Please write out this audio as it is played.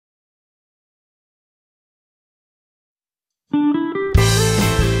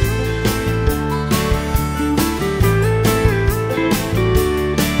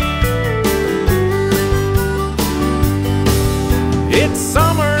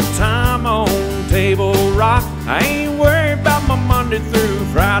I ain't worried about my Monday through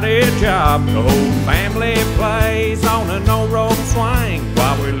Friday job. The whole family plays on an old rope swing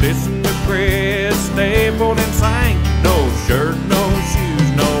while we listen to Chris Stapleton sing. No shirt, no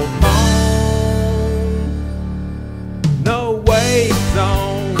shoes, no phone, no wake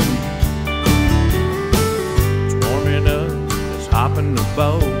zone. It's warming up, it's hopping the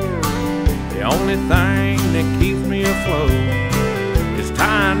boat. The only thing that keeps me afloat is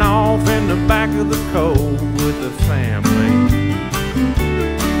tying off in the back of the cove with the family.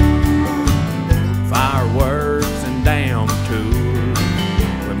 Fireworks and dam tours,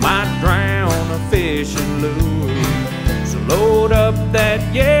 we might drown a fishing lure. So load up that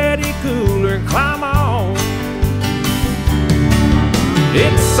Yeti cooler and climb on.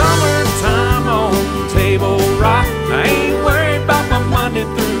 It's summertime on Table Rock. I ain't worried about my Monday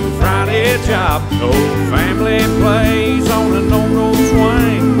through Friday job. The whole family plays on an old road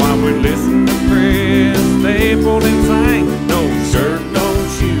swing while we listen to Chris Stapleton sing. No shirt, no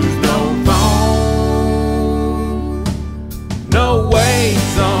shoes, no phone, no wake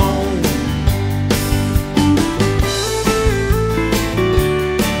zone.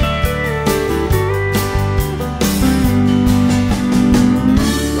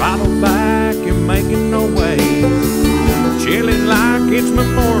 Throttle back and making no waves, chilling like it's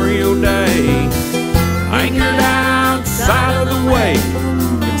Memorial Day. Anchored outside of the wake,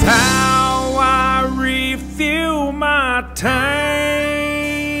 it's how I refuel my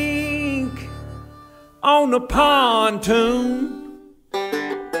tank on the pontoon.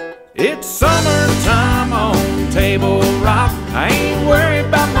 It's summertime on Table Rock. I ain't worried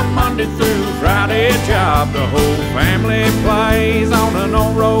about my Monday through Friday job. The whole family plays on an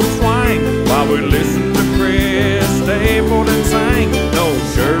old road swing while we listen to Chris Stapleton sing. No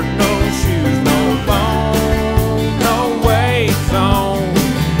shirt,